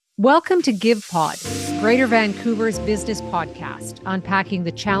Welcome to GivePod, Greater Vancouver's business podcast, unpacking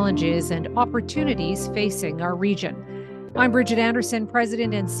the challenges and opportunities facing our region. I'm Bridget Anderson,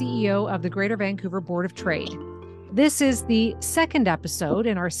 President and CEO of the Greater Vancouver Board of Trade. This is the second episode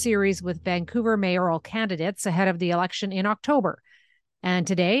in our series with Vancouver mayoral candidates ahead of the election in October. And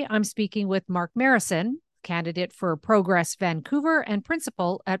today I'm speaking with Mark Marison, candidate for Progress Vancouver and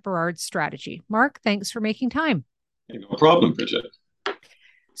principal at Burrard Strategy. Mark, thanks for making time. No problem, Bridget.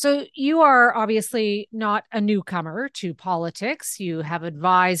 So you are obviously not a newcomer to politics. You have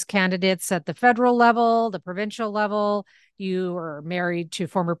advised candidates at the federal level, the provincial level. You are married to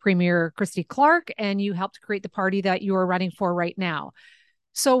former Premier Christy Clark, and you helped create the party that you are running for right now.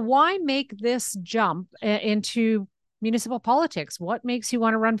 So why make this jump into municipal politics? What makes you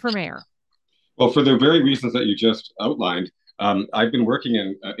want to run for mayor? Well, for the very reasons that you just outlined, I've been working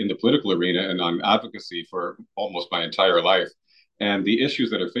in the political arena and on advocacy for almost my entire life. And the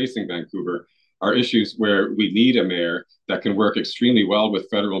issues that are facing Vancouver are issues where we need a mayor that can work extremely well with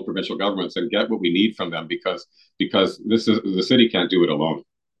federal and provincial governments and get what we need from them because the city can't do it alone.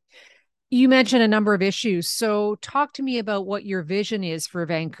 You mentioned a number of issues. So talk to me about what your vision is for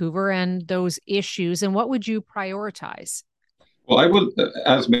Vancouver and those issues, and what would you prioritize? Well, I would,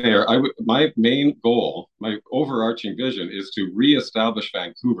 as mayor, my main goal, my overarching vision is to reestablish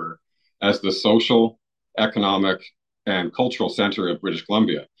Vancouver as the social, economic, and cultural center of British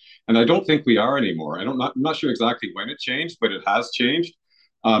Columbia. And I don't think we are anymore. I'm not sure exactly when it changed, but it has changed.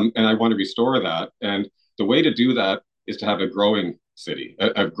 And I want to restore that. And the way to do that is to have a growing city,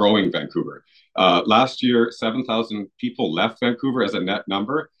 a growing Vancouver. Last year, 7,000 people left Vancouver as a net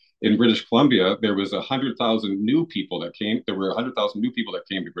number. In British Columbia, there was 100,000 new people that came. There were 100,000 new people that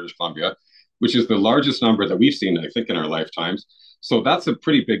came to British Columbia, which is the largest number that we've seen, I think, in our lifetimes. So that's a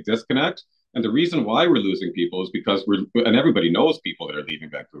pretty big disconnect. And the reason why we're losing people is because and everybody knows people that are leaving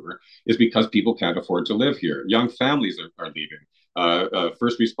Vancouver, is because people can't afford to live here. Young families are leaving.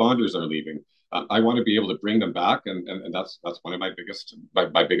 First responders are leaving. I want to be able to bring them back, and that's one of my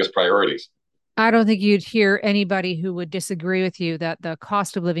biggest priorities. I don't think you'd hear anybody who would disagree with you that the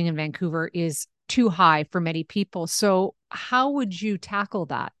cost of living in Vancouver is too high for many people. So how would you tackle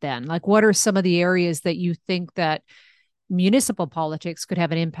that then? Like, what are some of the areas that you think that municipal politics could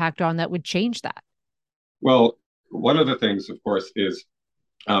have an impact on that would change that? Well, one of the things, of course, is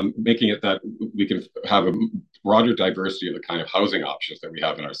making it that we can have a broader diversity of the kind of housing options that we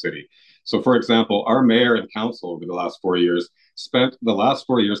have in our city. So, for example, our mayor and council over the last 4 years spent the last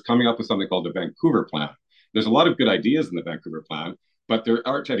 4 years coming up with something called the Vancouver Plan. There's a lot of good ideas in the Vancouver Plan, but there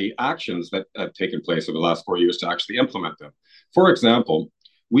aren't any actions that have taken place over the last 4 years to actually implement them. For example,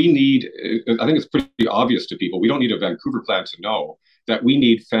 I think it's pretty obvious to people, we don't need a Vancouver plan to know that we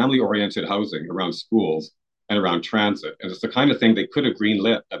need family-oriented housing around schools and around transit. And it's the kind of thing they could have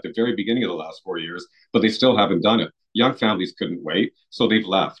greenlit at the very beginning of the last 4 years, but they still haven't done it. Young families couldn't wait, so they've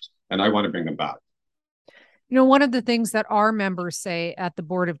left, and I want to bring them back. You know, one of the things that our members say at the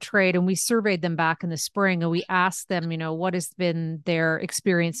Board of Trade, and we surveyed them back in the spring, and we asked them, what has been their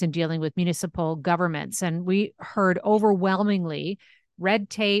experience in dealing with municipal governments? And we heard overwhelmingly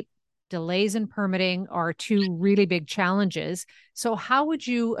red tape, delays in permitting are two really big challenges. So how would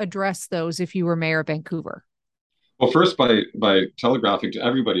you address those if you were mayor of Vancouver? Well, first, by telegraphing to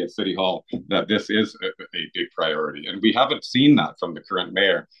everybody at City Hall that this is a big priority. And we haven't seen that from the current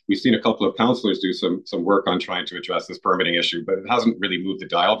mayor. We've seen a couple of councillors do some work on trying to address this permitting issue, but it hasn't really moved the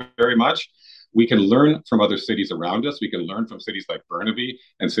dial very much. We can learn from other cities around us. We can learn from cities like Burnaby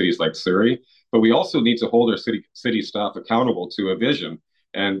and cities like Surrey, but we also need to hold our city staff accountable to a vision.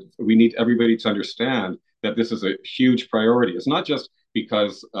 And we need everybody to understand that this is a huge priority. It's not just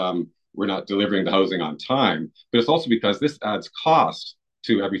because we're not delivering the housing on time, but it's also because this adds cost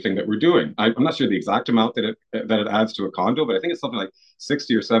to everything that we're doing. I'm not sure the exact amount that it adds to a condo, but I think it's something like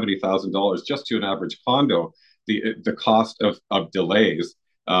 $60,000 or $70,000 just to an average condo. The cost of delays,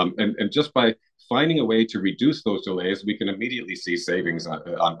 and just by finding a way to reduce those delays, we can immediately see savings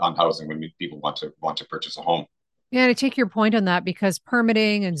on housing when people want to purchase a home. Yeah, I take your point on that because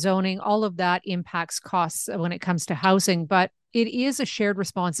permitting and zoning, all of that impacts costs when it comes to housing, but it is a shared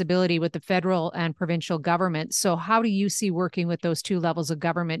responsibility with the federal and provincial government. So how do you see working with those two levels of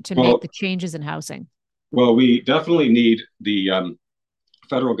government to make the changes in housing? Well, we definitely need the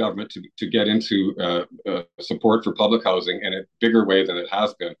federal government to get into support for public housing in a bigger way than it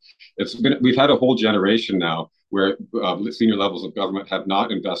has been. We've had a whole generation now where senior levels of government have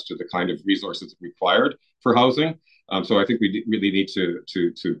not invested the kind of resources required for housing. So I think we really need to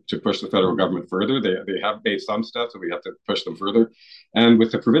push the federal government further. They have made some steps, and we have to push them further. And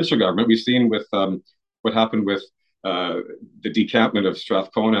with the provincial government, we've seen with what happened with uh, the decampment of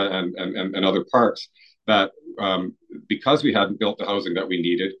Strathcona and other parks, that because we hadn't built the housing that we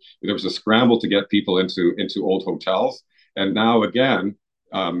needed, there was a scramble to get people into old hotels. And now again,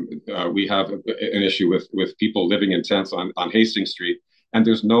 we have an issue with people living in tents on Hastings Street, and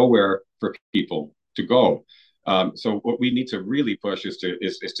there's nowhere for people to go. So what we need to really push is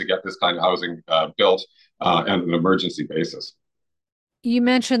to get this kind of housing built on an emergency basis. You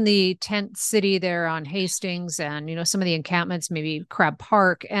mentioned the tent city there on Hastings and, some of the encampments, maybe Crab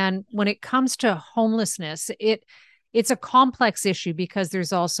Park. And when it comes to homelessness, it's a complex issue because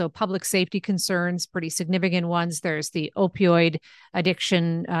there's also public safety concerns, pretty significant ones. There's the opioid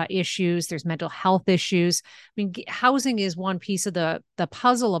addiction issues. There's mental health issues. I mean, housing is one piece of the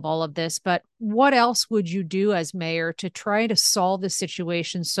puzzle of all of this, but what else would you do as mayor to try to solve the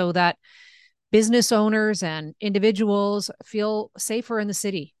situation so that business owners and individuals feel safer in the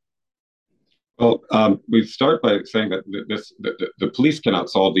city? Well, we start by saying that the police cannot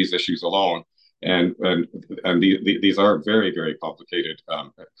solve these issues alone, and these are very, very complicated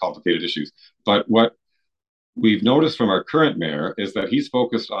issues. But what we've noticed from our current mayor is that he's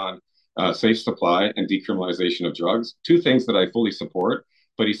focused on safe supply and decriminalization of drugs, two things that I fully support.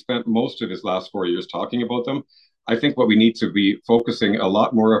 But he spent most of his last 4 years talking about them. I think what we need to be focusing a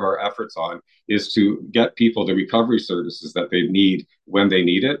lot more of our efforts on is to get people the recovery services that they need when they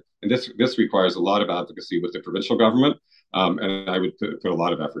need it. And this requires a lot of advocacy with the provincial government. And I would put a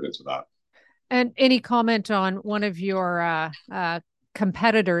lot of effort into that. And any comment on one of your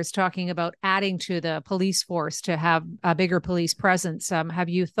competitors talking about adding to the police force to have a bigger police presence? Have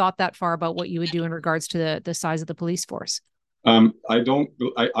you thought that far about what you would do in regards to the size of the police force? I don't.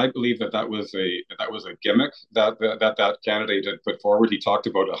 I believe that was a gimmick that candidate had put forward. He talked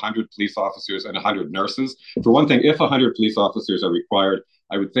about 100 police officers and 100 nurses. For one thing, if 100 police officers are required,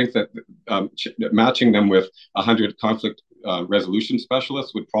 I would think that matching them with 100 conflict resolution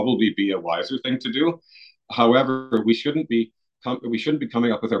specialists would probably be a wiser thing to do. However, we shouldn't be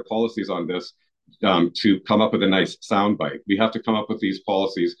coming up with our policies on this to come up with a nice soundbite. We have to come up with these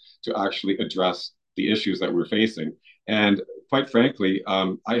policies to actually address the issues that we're facing. And quite frankly,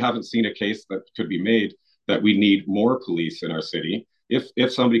 I haven't seen a case that could be made that we need more police in our city.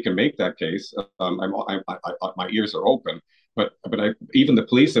 If somebody can make that case, my ears are open. But even the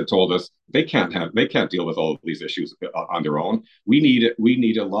police have told us they can't deal with all of these issues on their own. We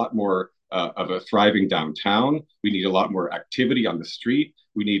need a lot more of a thriving downtown. We need a lot more activity on the street.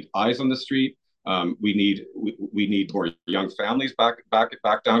 We need eyes on the street. We need more young families back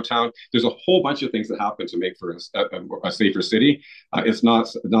downtown. There's a whole bunch of things that happen to make for a safer city. It's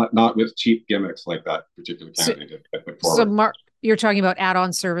not with cheap gimmicks like that particular candidate put forward. So, Mark, you're talking about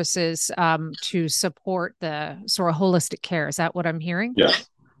add-on services to support the sort of holistic care. Is that what I'm hearing? Yes.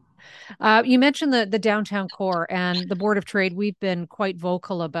 You mentioned the downtown core and the Board of Trade. We've been quite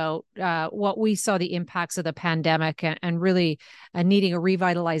vocal about what we saw the impacts of the pandemic and really needing a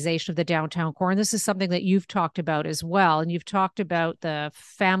revitalization of the downtown core. And this is something that you've talked about as well. And you've talked about the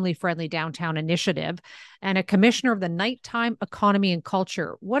family-friendly downtown initiative and a commissioner of the nighttime economy and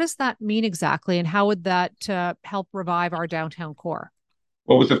culture. What does that mean exactly? And how would that help revive our downtown core?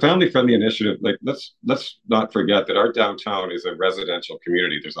 Well, with the family-friendly initiative, like let's not forget that our downtown is a residential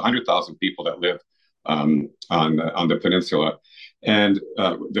community. There's 100,000 people that live on the peninsula, and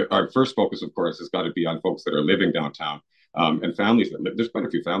our first focus, of course, has got to be on folks that are living downtown and families that live. There's quite a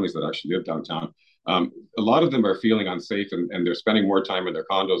few families that actually live downtown. A lot of them are feeling unsafe, and they're spending more time in their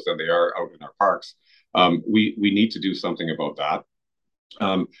condos than they are out in our parks. We need to do something about that.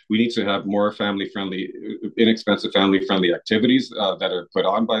 We need to have more family-friendly, inexpensive family-friendly activities that are put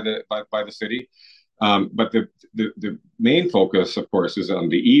on by the city. But the main focus, of course, is on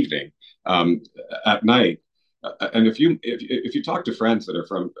the evening, at night. And if you talk to friends that are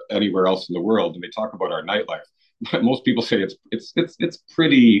from anywhere else in the world and they talk about our nightlife, most people say it's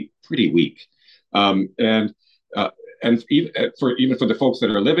pretty weak. And even for the folks that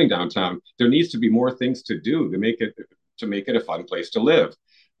are living downtown, there needs to be more things to do to make it a fun place to live.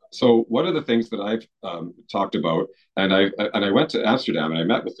 So one of the things that I've talked about, and I went to Amsterdam and I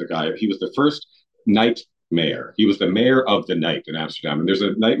met with the guy. He was the first night mayor. He was the mayor of the night in Amsterdam. And there's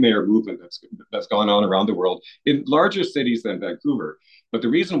a night mayor movement that's gone on around the world in larger cities than Vancouver. But the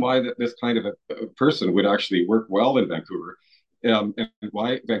reason why this kind of a person would actually work well in Vancouver, and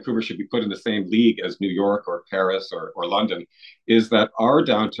why Vancouver should be put in the same league as New York or Paris or London, is that our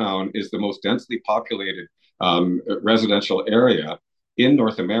downtown is the most densely populated residential area in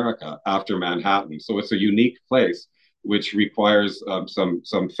North America after Manhattan. So it's a unique place, which requires some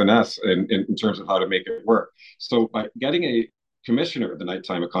finesse in terms of how to make it work. So by getting commissioner of the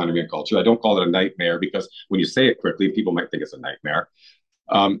nighttime economy and culture. I don't call it a nightmare because when you say it quickly, people might think it's a nightmare.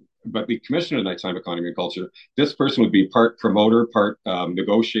 But the commissioner of nighttime economy and culture, this person would be part promoter, part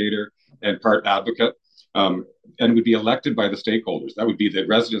negotiator, and part advocate, and would be elected by the stakeholders. That would be the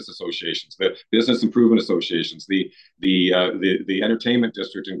residents associations, the business improvement associations, the entertainment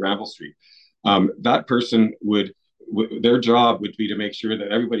district in Granville Street. That person would their job would be to make sure that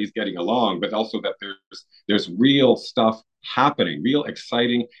everybody's getting along, but also that there's real stuff happening, real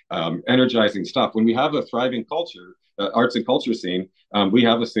exciting, energizing stuff. When we have a thriving culture, arts and culture scene, we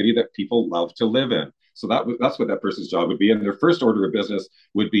have a city that people love to live in. So that's what that person's job would be. And their first order of business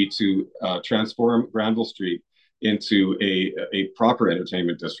would be to transform Granville Street into a proper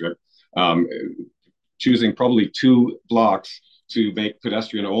entertainment district, choosing probably 2 blocks to make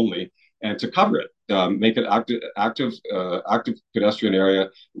pedestrian only and to cover it, make it active pedestrian area,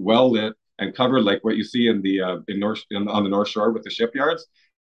 well lit, and covered like what you see on the North Shore with the shipyards.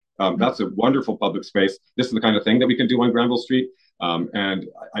 That's a wonderful public space. This is the kind of thing that we can do on Granville Street. And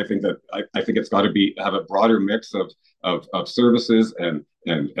I think it's got to have a broader mix of services and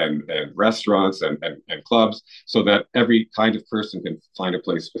restaurants and clubs, so that every kind of person can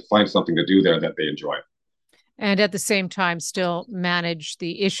find something to do there that they enjoy. And at the same time, still manage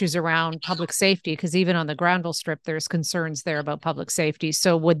the issues around public safety, because even on the Granville Strip, there's concerns there about public safety.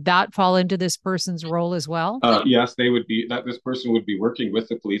 So would that fall into this person's role as well? Yes, they would be. This person would be working with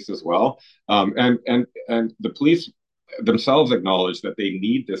the police as well, and the police themselves acknowledge that they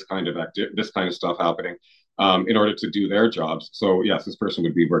need this kind of stuff happening in order to do their jobs. So yes, this person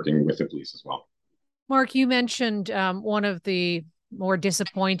would be working with the police as well. Mark, you mentioned one of the more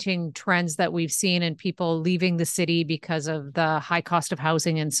disappointing trends that we've seen in people leaving the city because of the high cost of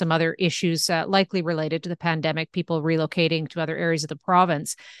housing and some other issues likely related to the pandemic, people relocating to other areas of the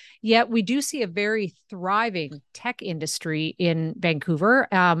province. Yet we do see a very thriving tech industry in Vancouver.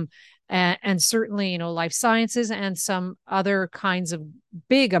 And certainly, life sciences and some other kinds of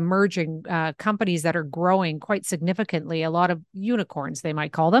big emerging companies that are growing quite significantly, a lot of unicorns, they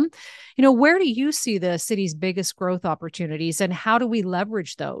might call them. Where do you see the city's biggest growth opportunities, and how do we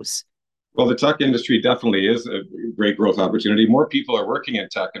leverage those? Well, the tech industry definitely is a great growth opportunity. More people are working in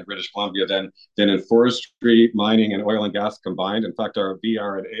tech in British Columbia than in forestry, mining, and oil and gas combined. In fact, our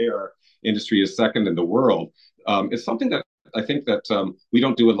VR and AR industry is second in the world. It's something that I think that we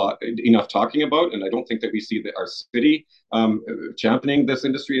don't do enough talking about, and I don't think that we see our city championing this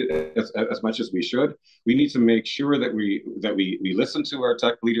industry as much as we should. We need to make sure that we listen to our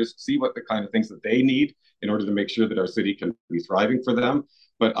tech leaders, see what the kind of things that they need in order to make sure that our city can be thriving for them.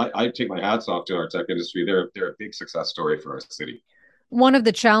 But I take my hats off to our tech industry. They're a big success story for our city. One of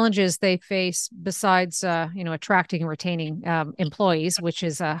the challenges they face, besides attracting and retaining employees, which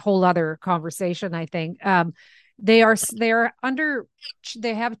is a whole other conversation, I think. They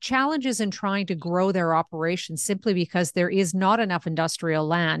have challenges in trying to grow their operations simply because there is not enough industrial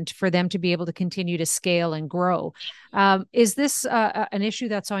land for them to be able to continue to scale and grow. Is this an issue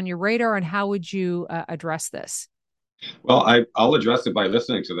that's on your radar, and how would you address this? Well, I'll address it by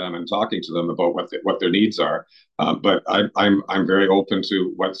listening to them and talking to them about what their needs are. But I'm very open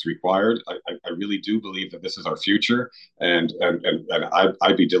to what's required. I really do believe that this is our future, and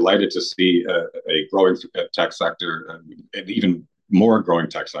I'd be delighted to see a growing tech sector, and even more growing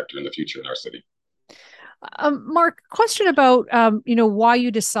tech sector in the future in our city. Mark, question about why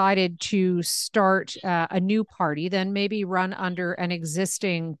you decided to start a new party, then maybe run under an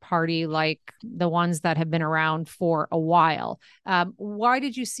existing party like the ones that have been around for a while. Why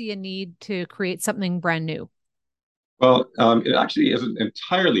did you see a need to create something brand new? Well, it actually isn't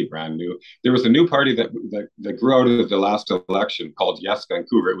entirely brand new. There was a new party that grew out of the last election called Yes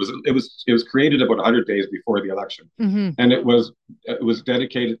Vancouver. It was created about 100 days before the election, and it was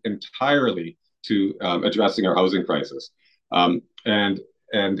dedicated entirely to addressing our housing crisis, and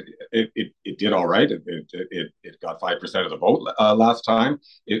it did all right. It got 5% of the vote last time.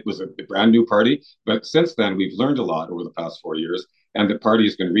 It was a brand new party, but since then we've learned a lot over the past 4 years, and the party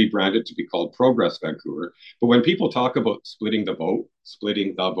has been rebranded to be called Progress Vancouver. But when people talk about splitting the vote,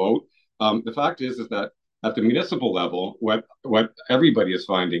 the fact is that at the municipal level, what everybody is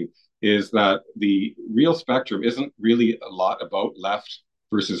finding is that the real spectrum isn't really a lot about left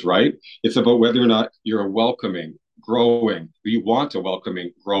versus right. It's about whether or not you're a welcoming, growing, you want a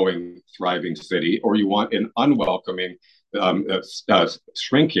welcoming, growing, thriving city, or you want an unwelcoming,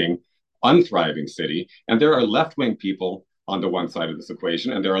 shrinking, unthriving city. And there are left-wing people on the one side of this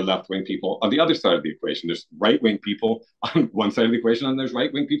equation, and there are left-wing people on the other side of the equation. There's right-wing people on one side of the equation, and there's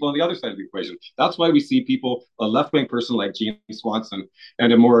right-wing people on the other side of the equation. That's why we see people, a left-wing person like Jeannie Swanson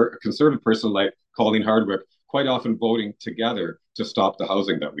and a more conservative person like Colleen Hardwick, quite often voting together to stop the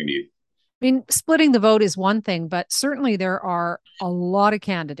housing that we need. I mean, splitting the vote is one thing, but certainly there are a lot of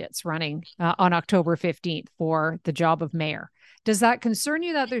candidates running on October 15th for the job of mayor. Does that concern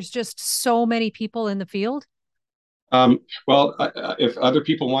you that there's just so many people in the field? Well, if other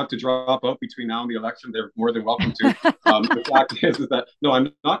people want to drop out between now and the election, they're more than welcome to. The fact is that no,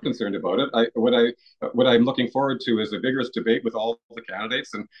 I'm not concerned about it. What I'm looking forward to is a vigorous debate with all the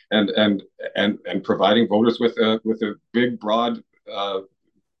candidates and providing voters with a big broad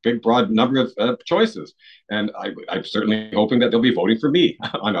number of choices. And I'm certainly hoping that they'll be voting for me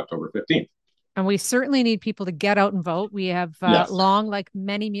on October 15th. And we certainly need people to get out and vote. We have Yes. long, like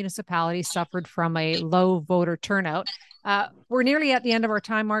many municipalities, suffered from a low voter turnout. We're nearly at the end of our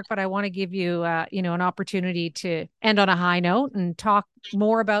time, Mark, but I want to give you, an opportunity to end on a high note and talk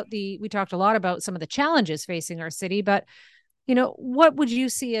more about we talked a lot about some of the challenges facing our city, but, what would you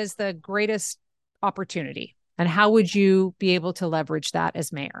see as the greatest opportunity and how would you be able to leverage that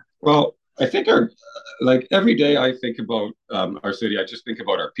as mayor? Well, I think like every day I think about our city, I just think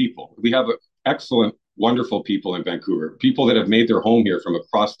about our people. We have excellent, wonderful people in Vancouver, people that have made their home here from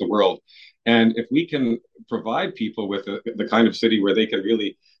across the world. And if we can provide people with the kind of city where they can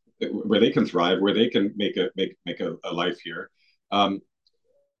where they can thrive, where they can make a life here, I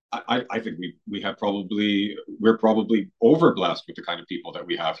think we're probably overblessed with the kind of people that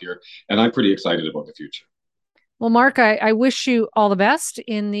we have here, and I'm pretty excited about the future. Well, Mark, I wish you all the best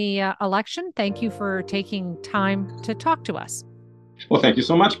in the election. Thank you for taking time to talk to us. Well, thank you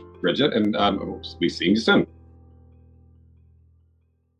so much, Bridget, and we'll be seeing you soon.